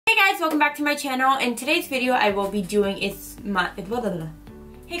Hey guys, welcome back to my channel. In today's video I will be doing Hey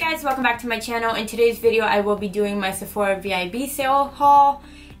guys, welcome back to my channel. In today's video I will be doing my Sephora VIB Sale haul,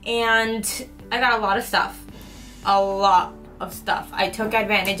 and I got a lot of stuff. I took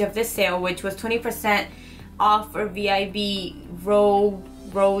advantage of this sale, which was 20% off for VIB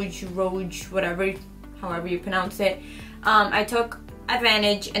Roge, whatever, however you pronounce it. I took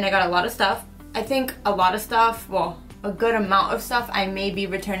advantage and I got a lot of stuff. I think a lot of stuff, well, a good amount of stuff I may be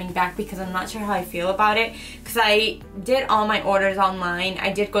returning back because I'm not sure how I feel about it, because I did all my orders online.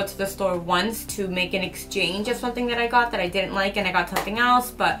 I did go to the store once to make an exchange of something that I got that I didn't like, and I got something else,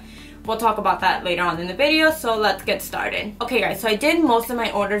 but we'll talk about that later on in the video, so let's get started. Okay guys, so I did most of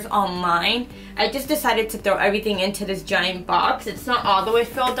my orders online. I just decided to throw everything into this giant box. It's not all the way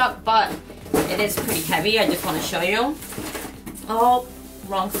filled up, but it is pretty heavy. I just want to show you. Oh,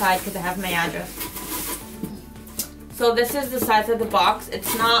 wrong side because I have my address. So this is the size of the box.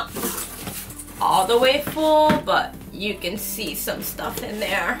 It's not all the way full, but you can see some stuff in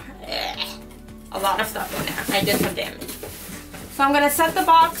there. A lot of stuff in there. I did some damage. So I'm going to set the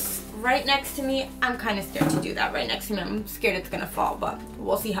box right next to me. I'm kind of scared to do that right next to me. I'm scared it's going to fall, but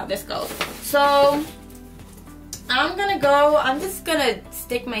we'll see how this goes. So I'm just going to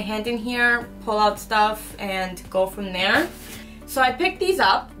stick my hand in here, pull out stuff, and go from there. So I picked these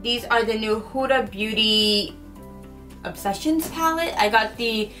up. These are the new Huda Beauty Obsessions palette. I got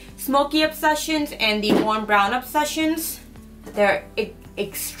the Smoky Obsessions and the Warm Brown Obsessions. They're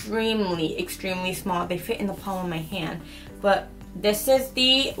extremely small. They fit in the palm of my hand. But this is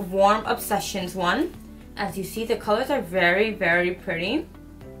the Warm Obsessions one. As you see, the colors are very pretty.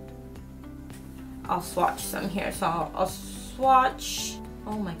 I'll swatch some here. So I'll swatch.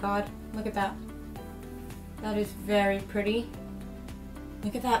 Oh my god, look at that. That is very pretty.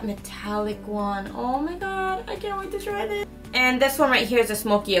 Look at that metallic one. Oh my god, I can't wait to try this. And this one right here is a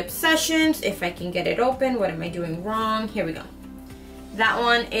Smoky Obsessions. If I can get it open, what am I doing wrong? Here we go. That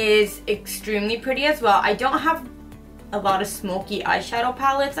one is extremely pretty as well. I don't have a lot of smoky eyeshadow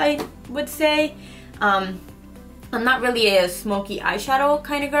palettes, I would say. I'm not really a smoky eyeshadow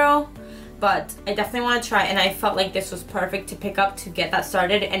kind of girl, but I definitely want to try, and I felt like this was perfect to pick up to get that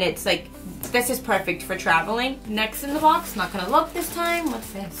started, and it's like, this is perfect for traveling. Next in the box, not gonna look this time.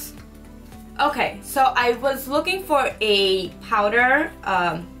 What's this? Okay, so I was looking for a powder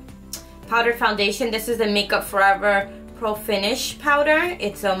foundation. This is the Makeup Forever Pro Finish powder.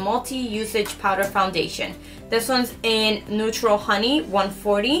 It's a multi-usage powder foundation. This one's in Neutral Honey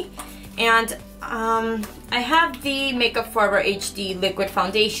 140, and I have the Makeup Forever HD liquid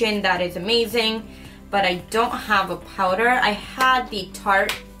foundation. That is amazing, but I don't have a powder. I had the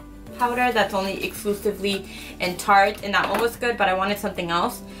Tarte powder that's only exclusively in Tarte, and that one was good, but I wanted something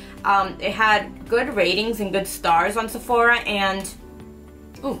else. It had good ratings and good stars on Sephora, and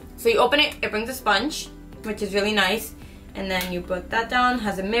so you open it, it brings a sponge, which is really nice, and then you put that down,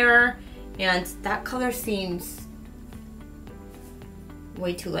 has a mirror, and that color seems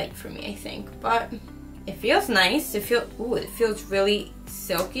way too light for me, I think, but it feels nice. It feels really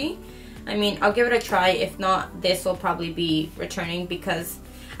silky. I mean, I'll give it a try. If not, this will probably be returning because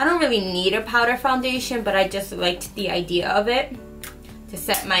I don't really need a powder foundation, but I just liked the idea of it to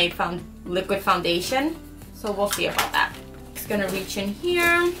set my liquid foundation. So we'll see about that. Just gonna reach in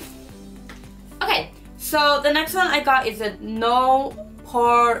here. Okay, so the next one I got is a No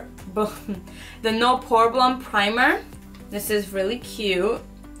Pore Problem Primer. This is really cute.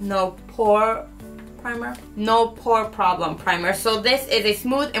 No Pore Problem Primer. So this is a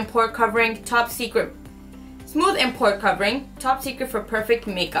smooth and pore covering, top secret for perfect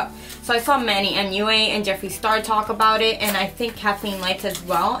makeup. So I saw Manny MUA and Jeffree Star talk about it, and I think Kathleen Lights as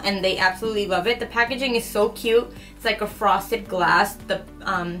well, and they absolutely love it. The packaging is so cute. It's like a frosted glass. The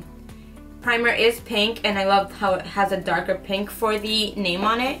primer is pink, and I love how it has a darker pink for the name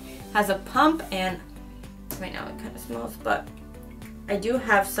on it. Has a pump, and right now it kind of smells, but I do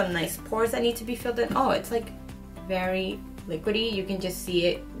have some nice pores that need to be filled in. Oh, it's like very liquidy. You can just see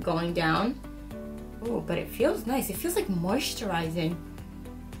it going down. Oh, but it feels nice. It feels like moisturizing.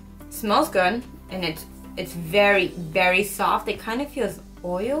 It smells good, and it's very soft. It kind of feels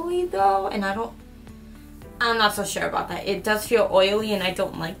oily though, and I'm not so sure about that. It does feel oily, and I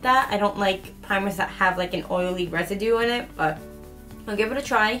don't like that. I don't like primers that have like an oily residue in it, but I'll give it a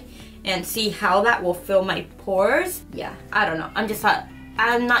try and see how that will fill my pores. Yeah, I don't know.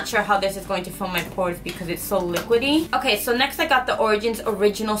 I'm not sure how this is going to fill my pores because it's so liquidy. Okay, so next I got the Origins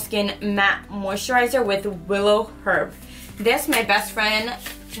Original Skin Matte Moisturizer with Willow Herb. This, my best friend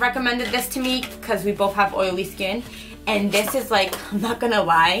recommended this to me because we both have oily skin, and this is like, I'm not gonna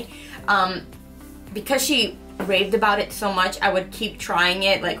lie, because she raved about it so much, I would keep trying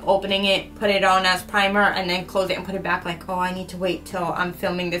it, like opening it, put it on as primer, and then close it and put it back like, oh, I need to wait till I'm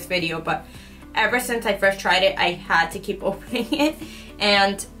filming this video. But ever since I first tried it, I had to keep opening it,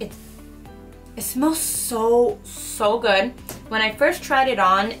 and it smells so good. When I first tried it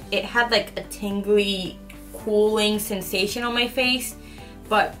on, it had like a tingly, cooling sensation on my face,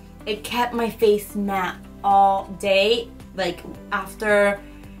 but it kept my face matte all day. Like after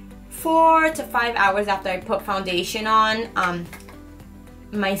 4 to 5 hours after I put foundation on,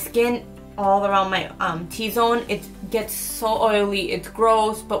 my skin all around my T-zone, it gets so oily, it's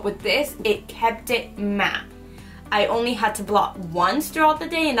gross, but with this, it kept it matte. I only had to blot once throughout the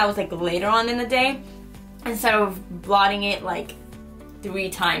day, and that was like later on in the day, instead of blotting it like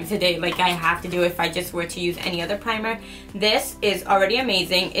 3 times a day like I have to do if I just were to use any other primer. This is already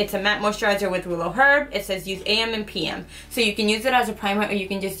amazing. It's a matte moisturizer with willow herb. It says use AM and PM, so you can use it as a primer or you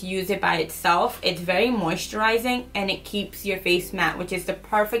can just use it by itself. It's very moisturizing and it keeps your face matte, which is the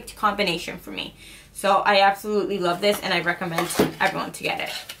perfect combination for me. So I absolutely love this, and I recommend everyone to get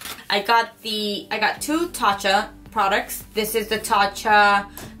it. I got 2 Tatcha products. This is the Tatcha,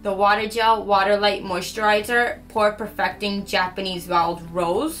 the Water Gel Water Light Moisturizer Pore Perfecting Japanese Wild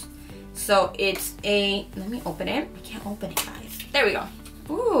Rose. So it's a, let me open it. I can't open it, guys. There we go.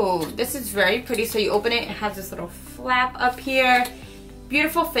 Ooh, this is very pretty. So you open it, it has this little flap up here.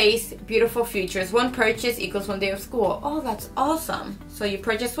 Beautiful face, beautiful features. 1 purchase equals 1 day of school. Oh, that's awesome. So you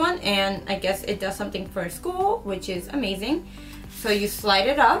purchase one, and I guess it does something for school, which is amazing. So you slide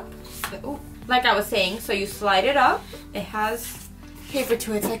it up. Ooh, like I was saying, so you slide it up. It has paper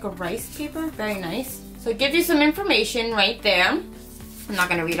to it. It's like a rice paper. Very nice. So it gives you some information right there. I'm not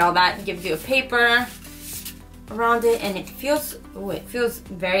gonna read all that. It gives you a paper around it, and it feels, ooh, it feels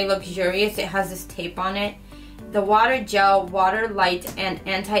very luxurious. It has this tape on it. The Water Gel Water Light and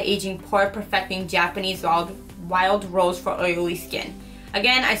Anti-Aging Pore Perfecting Japanese Wild Rose for Oily Skin.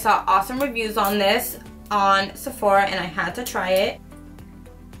 Again, I saw awesome reviews on this on Sephora, and I had to try it.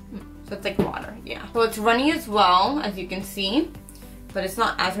 So it's like water, yeah. So it's runny as well, as you can see, but it's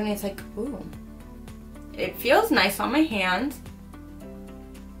not as runny. It's like, ooh. It feels nice on my hand.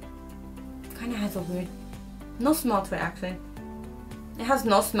 Kind of has a weird, no smell to it actually. It has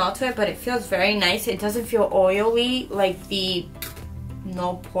no smell to it, but it feels very nice. It doesn't feel oily like the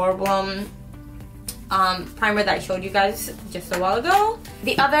No Problem primer that I showed you guys just a while ago.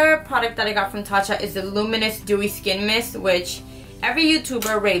 The other product that I got from Tatcha is the Luminous Dewy Skin Mist, which every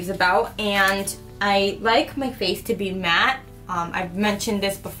YouTuber raves about, and I like my face to be matte. I've mentioned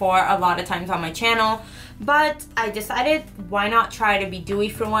this before a lot of times on my channel, but I decided why not try to be dewy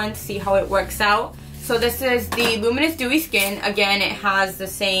for once, see how it works out. So this is the Luminous Dewy Skin. Again, it has the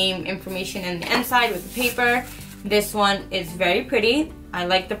same information in the inside with the paper. This one is very pretty. I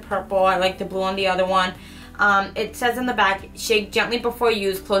like the purple, I like the blue on the other one. It says in the back, shake gently before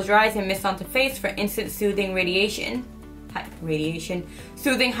use, close your eyes and mist onto face for instant soothing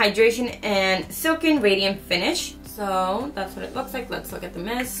soothing hydration and silken radiant finish. So that's what it looks like. Let's look at the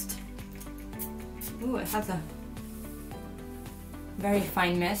mist. Ooh, it has a very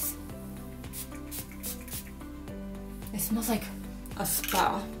fine mist. It smells like a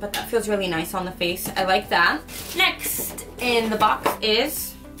spa, but that feels really nice on the face. I like that. Next in the box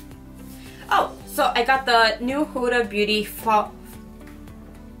is, oh, so I got the new Huda Beauty Faux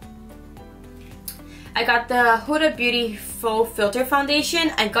Filter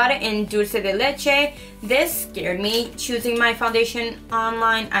Foundation. I got it in Dulce de Leche. This scared me choosing my foundation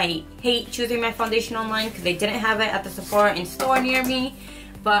online. I hate choosing my foundation online because they didn't have it at the Sephora in store near me.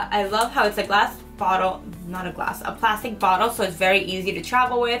 But I love how it's a glass bottle, not a glass, a plastic bottle, so it's very easy to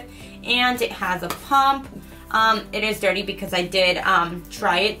travel with, and it has a pump. It is dirty because I did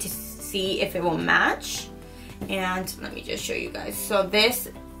try it to see if it will match, and let me just show you guys. So this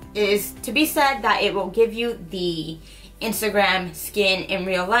is to be said that it will give you the Instagram skin in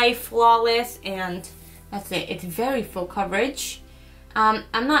real life, flawless, and that's it. It's very full coverage. I'm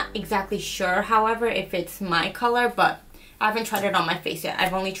not exactly sure, however, if it's my color, but I haven't tried it on my face yet.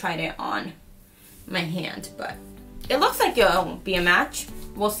 I've only tried it on my hand, but it looks like it'll be a match.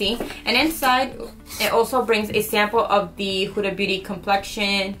 We'll see. And inside, it also brings a sample of the Huda Beauty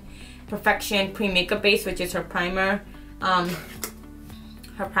Complexion Perfection Pre-Makeup Base, which is her primer.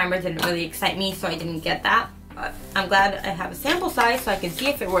 Her primer didn't really excite me, so I didn't get that. But I'm glad I have a sample size so I can see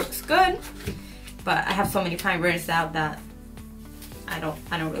if it works good. But I have so many primers out that I don't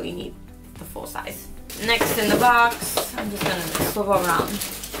really need the full size. Next in the box, I'm just gonna swivel around.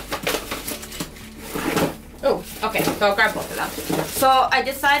 Oh, okay, so I'll grab both of them. So I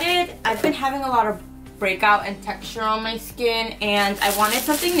decided, I've been having a lot of breakout and texture on my skin, and I wanted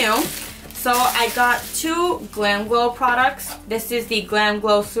something new. So I got two Glam Glow products. This is the Glam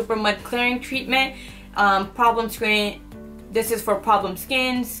Glow Super Mud Clearing Treatment. This is for problem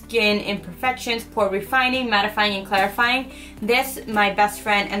skin, skin imperfections, pore refining, mattifying, and clarifying. This, my best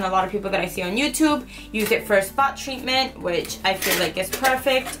friend and a lot of people that I see on YouTube use it for spot treatment, which I feel like is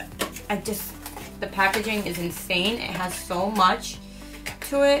perfect. The packaging is insane. It has so much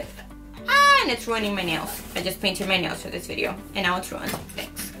to it. And it's ruining my nails. I just painted my nails for this video and now it's ruined.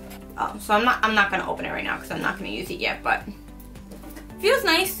 Thanks. So I'm not gonna open it right now because I'm not gonna use it yet, but feels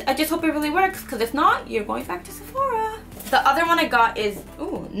nice. I just hope it really works, because if not, you're going back to Sephora. The other one I got is,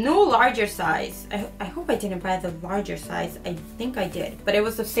 new larger size. I hope I didn't buy the larger size. I think I did, but it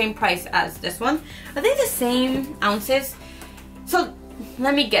was the same price as this one. Are they the same ounces? So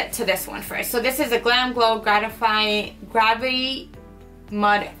let me get to this one first. So this is a Glam Glow Gravity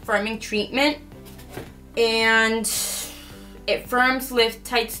Mud Firming Treatment. And it firms, lifts,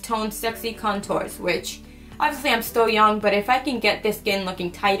 tights, tones, sexy contours, which obviously I'm still young, but if I can get this skin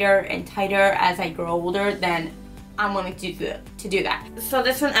looking tighter and tighter as I grow older, then I'm willing to do that. So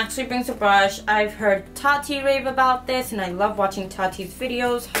this one actually brings a brush. I've heard Tati rave about this, and I love watching Tati's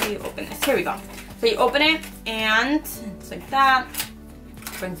videos. How do you open this? Here we go. So you open it, and it's like that.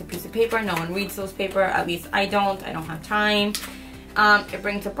 Brings a piece of paper. No one reads those paper. At least I don't. I don't have time. It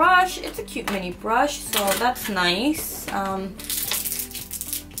brings a brush. It's a cute mini brush, so that's nice. I'm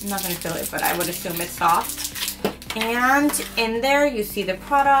not gonna feel it, but I would assume it's soft. And in there you see the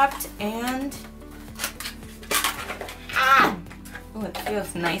product, and oh, it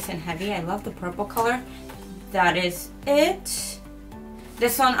feels nice and heavy. I love the purple color. That is it.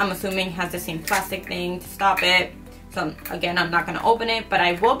 This one I'm assuming has the same plastic thing to stop it. So again, I'm not gonna open it, but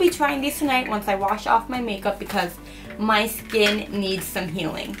I will be trying these tonight once I wash off my makeup, because my skin needs some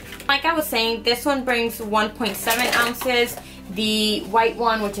healing. Like I was saying, this one brings 1.7 ounces. The white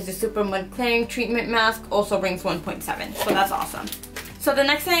one, which is a Super Mud Clearing Treatment Mask, also brings 1.7, so that's awesome. So the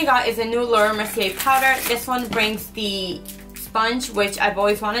next thing I got is a new Laura Mercier powder. This one brings the sponge, which I've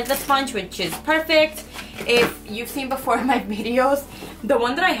always wanted the sponge, which is perfect. If you've seen before in my videos, the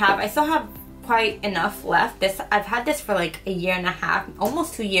one that I have, I still have quite enough left. I've had this for like a year and a half,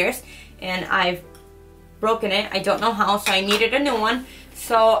 almost 2 years, and I've broken it. I don't know how, so I needed a new one.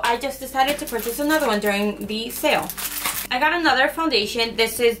 So I just decided to purchase another one during the sale. I got another foundation.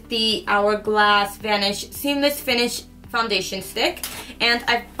 This is the Hourglass Vanish Seamless Finish Foundation Stick. And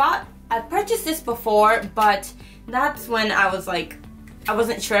I've purchased this before, but that's when I was like, I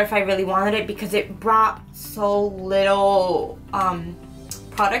wasn't sure if I really wanted it, because it brought so little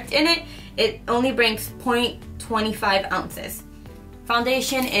product in it. It only brings 0.25 ounces.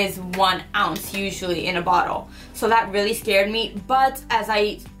 Foundation is 1 ounce usually in a bottle, so that really scared me. But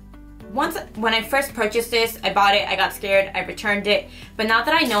when I first purchased this, I bought it, I got scared, I returned it. But now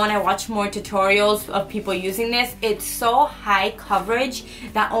that I know and I watch more tutorials of people using this, it's so high coverage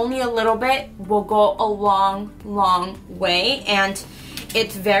that only a little bit will go a long, long way. And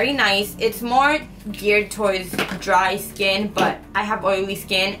it's very nice. It's more geared towards dry skin, but I have oily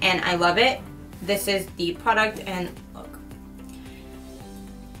skin and I love it. This is the product, and look,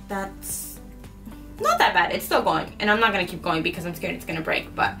 that's not that bad. It's still going, and I'm not gonna keep going because I'm scared it's gonna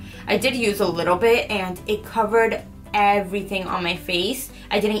break, but I did use a little bit and it covered everything on my face.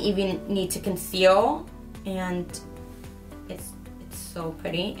 I didn't even need to conceal, and it's so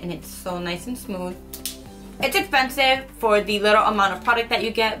pretty and it's so nice and smooth. It's expensive for the little amount of product that you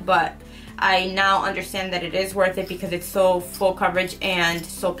get, but I now understand that it is worth it because it's so full coverage and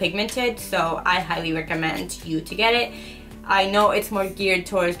so pigmented, so I highly recommend you to get it. I know it's more geared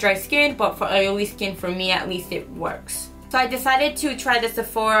towards dry skin, but for oily skin, for me at least, it works. So I decided to try the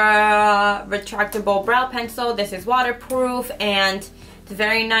Sephora retractable brow pencil. This is waterproof and it's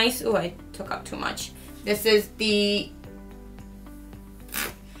very nice. Oh, I took out too much. This is the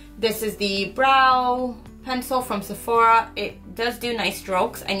brow pencil from Sephora. It does do nice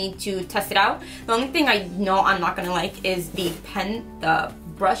strokes. I need to test it out. The only thing I know I'm not gonna like is the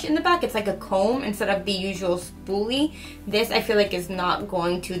brush in the back. It's like a comb instead of the usual spoolie. This I feel like is not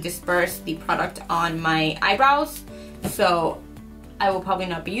going to disperse the product on my eyebrows, so I will probably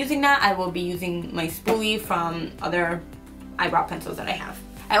not be using that. I will be using my spoolie from other eyebrow pencils that I have.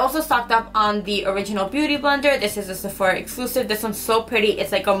 I also stocked up on the original beauty blender. This is a Sephora exclusive. This one's so pretty.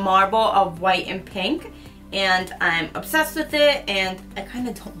 It's like a marble of white and pink, and I'm obsessed with it, and I kind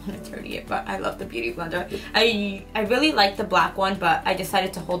of don't want to dirty it, but I love the beauty blender. I really like the black one, but I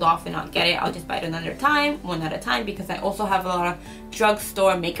decided to hold off and not get it. I'll just buy it another time, one at a time, because I also have a lot of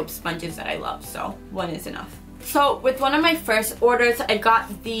drugstore makeup sponges that I love, so one is enough. So with one of my first orders, I got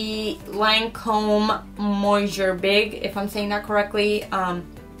the Lancome Moisture Big, if I'm saying that correctly.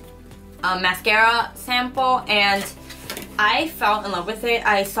 mascara sample, and I fell in love with it.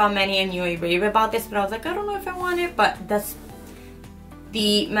 I saw Manny and Yui rave about this, but I was like, I don't know if I want it. But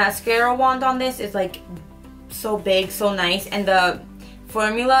the mascara wand on this is like so big, so nice, and the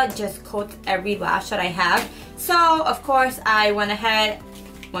formula just coats every lash that I have. So of course I went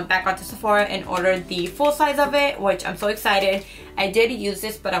back onto Sephora and ordered the full size of it, which I'm so excited. I did use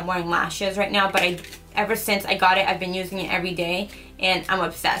this, but I'm wearing lashes right now, but ever since I got it, I've been using it every day and I'm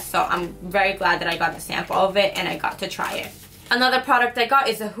obsessed. So I'm very glad that I got the sample of it and I got to try it. Another product I got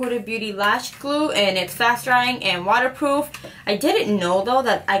is a Huda Beauty lash glue, and it's fast drying and waterproof. I didn't know though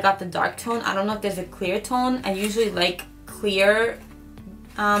that I got the dark tone. I don't know if there's a clear tone. I usually like clear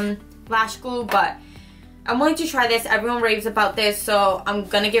lash glue, but I'm willing to try this. Everyone raves about this, so I'm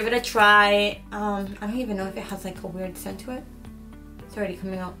gonna give it a try. I don't even know if it has like a weird scent to it. It's already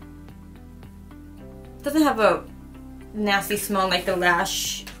coming out. It doesn't have a nasty smell like the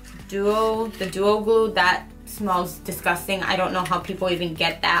lash duo, the duo glue. That smells disgusting. I don't know how people even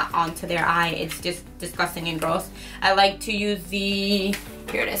get that onto their eye. It's just disgusting and gross. I like to use here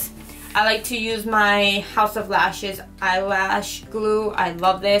it is. I like to use my House of Lashes eyelash glue. I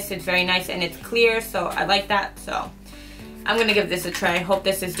love this. It's very nice and it's clear, so I like that. So I'm gonna give this a try. I hope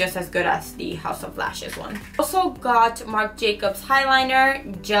this is just as good as the House of Lashes one. Also got Marc Jacobs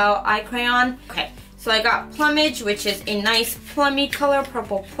Highliner Gel Eye Crayon. Okay, so I got Plumage, which is a nice plummy color,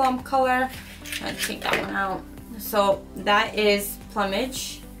 purple plum color. Let's take that one out. So that is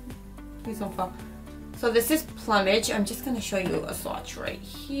Plumage. Please don't fall. So this is Plumage. I'm just gonna show you a swatch right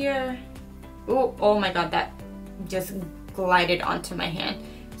here. Ooh, oh my god, that just glided onto my hand.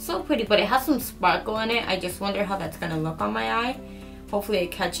 So pretty, but it has some sparkle in it. I just wonder how that's gonna look on my eye. Hopefully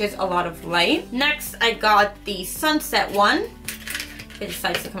it catches a lot of light. Next, I got the Sunset one. It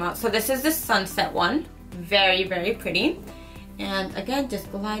decides to come out. So this is the Sunset one. Very, very pretty. And again,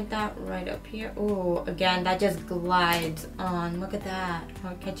 just glide that right up here. Oh, again, that just glides on. Look at that, how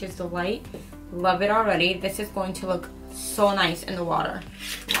it catches the light. Love it already. This is going to look so nice in the water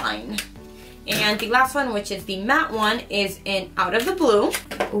line. And the last one, which is the matte one, is in Out of the Blue.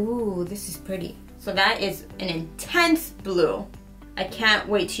 Ooh, this is pretty. So that is an intense blue. I can't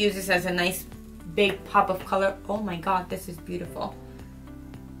wait to use this as a nice big pop of color. Oh my god, this is beautiful.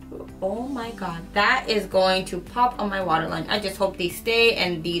 Oh my god, that is going to pop on my waterline. I just hope these stay,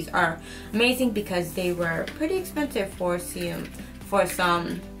 and these are amazing because they were pretty expensive for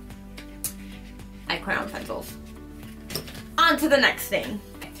some eye crayon pencils. On to the next thing.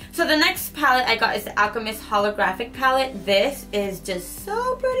 So the next palette I got is the Alchemist Holographic palette. This is just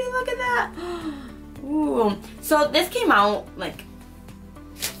so pretty. Look at that. Ooh. So this came out like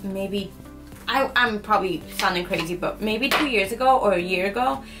maybe, I'm probably sounding crazy, but maybe 2 years ago or a year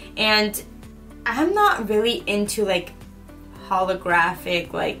ago, and I'm not really into like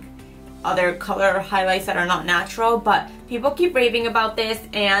holographic, like other color highlights that are not natural, but people keep raving about this,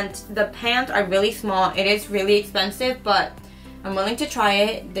 and the pans are really small. It is really expensive, but I'm willing to try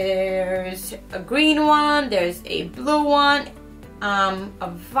it. There's a green one, there's a blue one,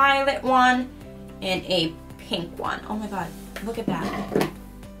 a violet one, and a pink one. Oh my god, look at that.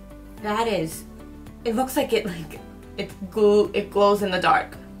 That is, it looks like it glows in the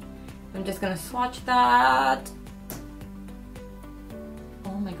dark. I'm just gonna swatch that.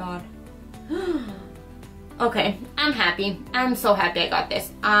 Oh my god. Okay, I'm happy. I'm so happy I got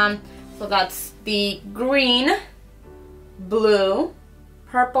this. So that's the green, blue,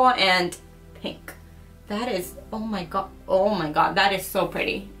 purple, and pink. That is, oh my god, that is so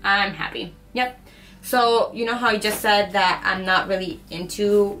pretty. I'm happy. Yep. So, you know how I just said that I'm not really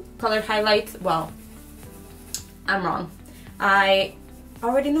into colored highlights? Well, I'm wrong. I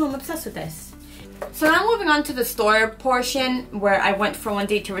already know I'm obsessed with this. So now moving on to the store portion where I went for one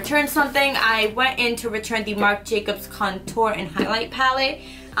day to return something. I went in to return the Marc Jacobs Contour and Highlight Palette.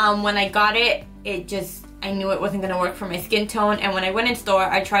 When I got it, I knew it wasn't going to work for my skin tone, and when I went in store,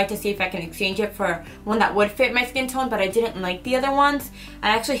 I tried to see if I can exchange it for one that would fit my skin tone, but I didn't like the other ones. I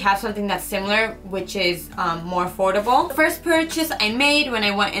actually have something that's similar, which is more affordable. The first purchase I made when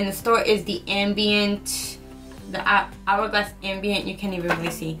I went in the store is the Ambient, the Hourglass Ambient, you can't even really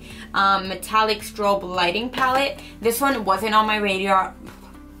see, Metallic Strobe Lighting Palette. This one wasn't on my radar.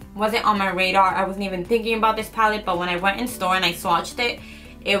 I wasn't even thinking about this palette, but when I went in store and I swatched it,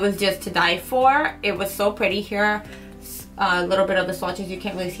 it was just to die for. It was so pretty. Here, a little bit of the swatches, you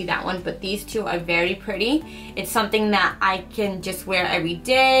can't really see that one, but these two are very pretty. It's something that I can just wear every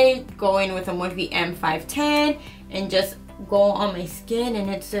day, go in with a Morphe M510, and just go on my skin, and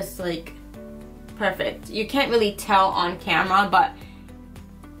it's just like perfect. You can't really tell on camera, but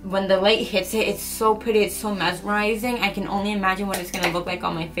when the light hits it, it's so pretty, it's so mesmerizing. I can only imagine what it's gonna look like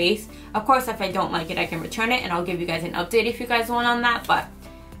on my face. Of course, if I don't like it, I can return it and I'll give you guys an update if you guys want on that, but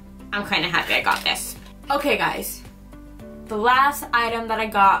I'm kind of happy I got this. Okay guys, the last item that I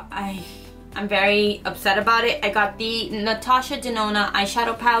got, I'm very upset about it. I got the Natasha Denona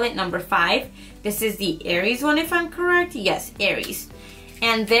eyeshadow palette number 5. This is the Aries one if I'm correct. Yes, Aries.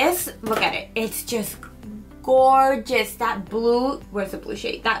 And this, look at it. It's just gorgeous. That blue, where's the blue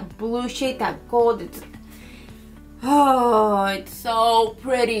shade? That blue shade, that gold. It's so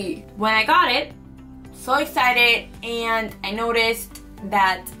pretty. When I got it, so excited, and I noticed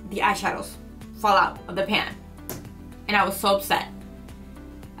that the eyeshadows fall out of the pan. And I was so upset.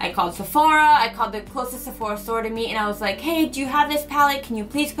 I called Sephora, I called the closest Sephora store to me, and I was like, hey, do you have this palette? Can you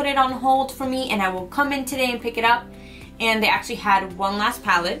please put it on hold for me and I will come in today and pick it up? And they actually had one last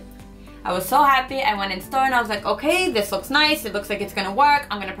palette. I was so happy. I went in store and I was like, okay, this looks nice. It looks like it's gonna work.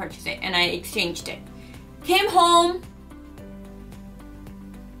 I'm gonna purchase it. And I exchanged it. Came home.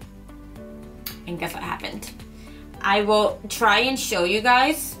 And guess what happened? I will try and show you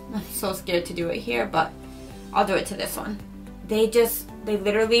guys. I'm so scared to do it here, but I'll do it to this one. They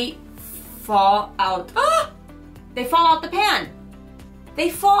literally fall out. Ah! They fall out the pan. They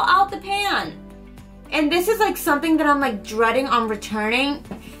fall out the pan. And this is like something that I'm like dreading on returning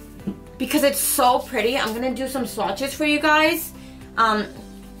because it's so pretty. I'm gonna do some swatches for you guys.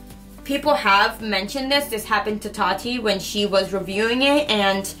 People have mentioned this. This happened to Tati when she was reviewing it,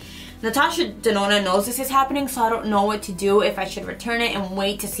 and Natasha Denona knows this is happening, so I don't know what to do, if I should return it and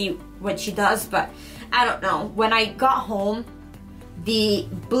wait to see what she does, but I don't know. When I got home, the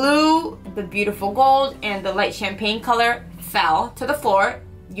blue, the beautiful gold, and the light champagne color fell to the floor.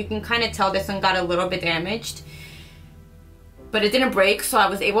 You can kind of tell this one got a little bit damaged, but it didn't break, so I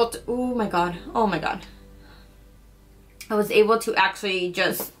was able to, oh my god, I was able to actually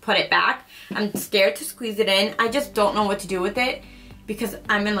just put it back. I'm scared to squeeze it in. I just don't know what to do with it because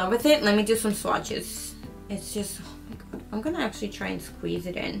I'm in love with it. Let me do some swatches. It's just, oh my god, I'm gonna actually try and squeeze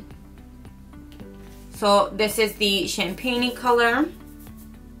it in. So this is the champagne color.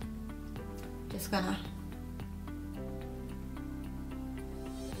 Just gonna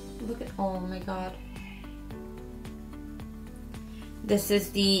look at, oh my god. This is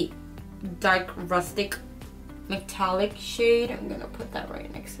the dark rustic metallic shade. I'm gonna put that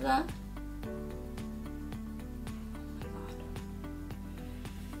right next to that. Oh my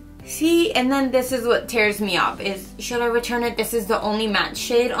god. See, and then this is what tears me up is, should I return it? This is the only matte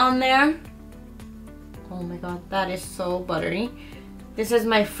shade on there. Oh my god, that is so buttery. This is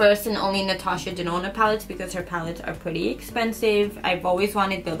my first and only Natasha Denona palettes because her palettes are pretty expensive. I've always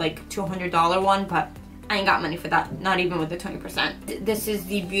wanted the like $200 one, but I ain't got money for that, not even with the 20%. This is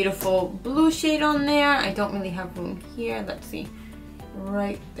the beautiful blue shade on there. I don't really have room here. Let's see,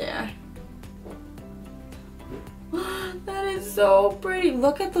 right there. That is so pretty.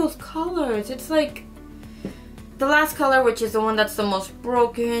 Look at those colors. It's like the last color, which is the one that's the most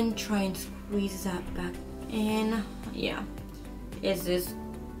broken. Try and squeeze that back in. Yeah, is this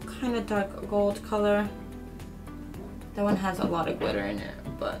kind of dark gold color. That one has a lot of glitter in it,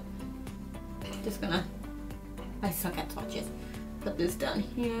 but just gonna, I suck at swatches. Put this down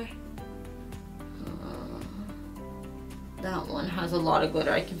here. That one has a lot of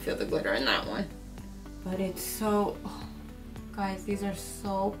glitter. I can feel the glitter in that one. But it's so, oh, guys, these are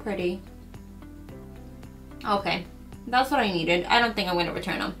so pretty. Okay, that's what I needed. I don't think I'm gonna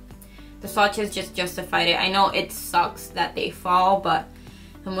return them. The swatches just justified it. I know it sucks that they fall, but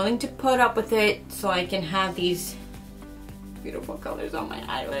I'm willing to put up with it so I can have these beautiful colors on my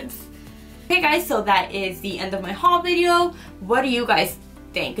eyelids. Okay guys, so that is the end of my haul video. What do you guys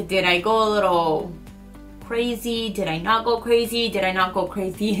think? Did I go a little crazy? Did I not go crazy? Did I not go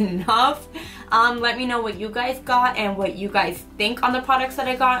crazy enough? Let me know what you guys got and what you guys think on the products that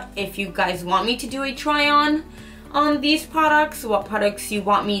I got. If you guys want me to do a try on these products, what products you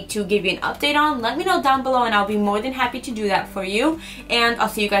want me to give you an update on, let me know down below and I'll be more than happy to do that for you. And I'll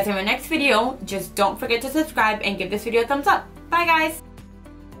see you guys in my next video. Just don't forget to subscribe and give this video a thumbs up. Bye guys!